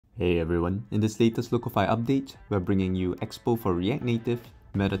Hey everyone, in this latest Locofy update, we're bringing you Expo for React Native,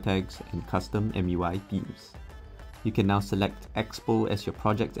 meta tags, and custom MUI themes. You can now select Expo as your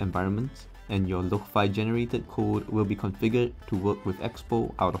project environment, and your Locofy generated code will be configured to work with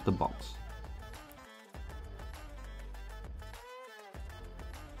Expo out of the box.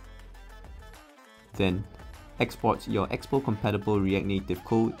 Then, export your Expo compatible React Native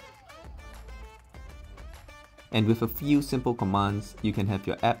code, and with a few simple commands, you can have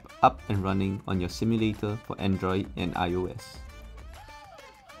your app up and running on your simulator for Android and iOS.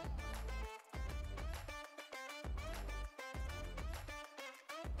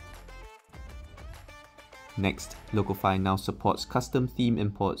 Next, Locofy now supports custom theme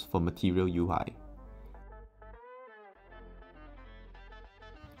imports for Material UI.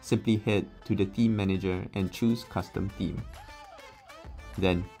 Simply head to the theme manager and choose Custom Theme.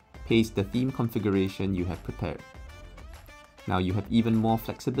 Then, paste the theme configuration you have prepared. Now you have even more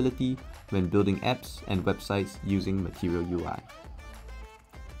flexibility when building apps and websites using Material UI.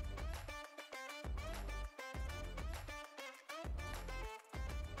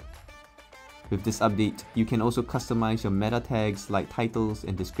 With this update, you can also customize your meta tags like titles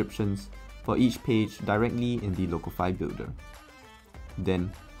and descriptions for each page directly in the Locofy builder.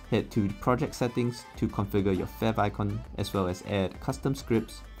 Then, head to project settings to configure your Favicon as well as add custom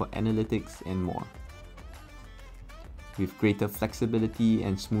scripts for analytics and more. With greater flexibility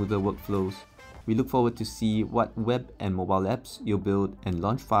and smoother workflows, we look forward to see what web and mobile apps you'll build and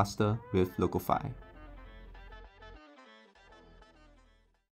launch faster with Locofy.